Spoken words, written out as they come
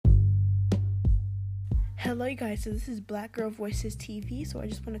Hello, you guys. So this is Black Girl Voices TV. So I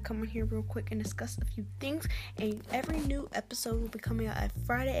just want to come on here real quick and discuss a few things. And every new episode will be coming out at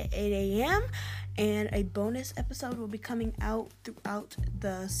Friday at 8 a.m. And a bonus episode will be coming out throughout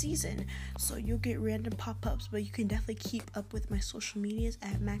the season. So you'll get random pop-ups, but you can definitely keep up with my social medias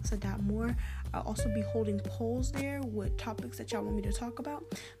at maxa.more. I'll also be holding polls there with topics that y'all want me to talk about.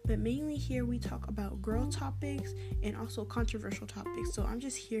 But mainly here we talk about girl topics and also controversial topics. So I'm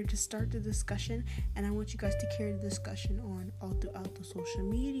just here to start the discussion, and I want you guys to carry the discussion on all throughout the social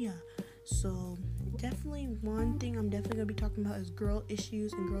media. So definitely one thing I'm definitely going to be talking about is girl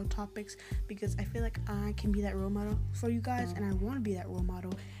issues and girl topics, because I feel like I can be that role model for you guys, and I want to be that role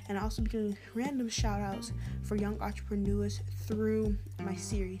model. And I'll also be doing random shout outs for young entrepreneurs through my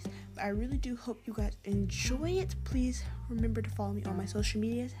series. But I really do hope you guys enjoy it. Please remember to follow me on my social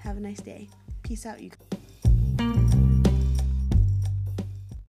medias. Have a nice day. Peace out, you guys.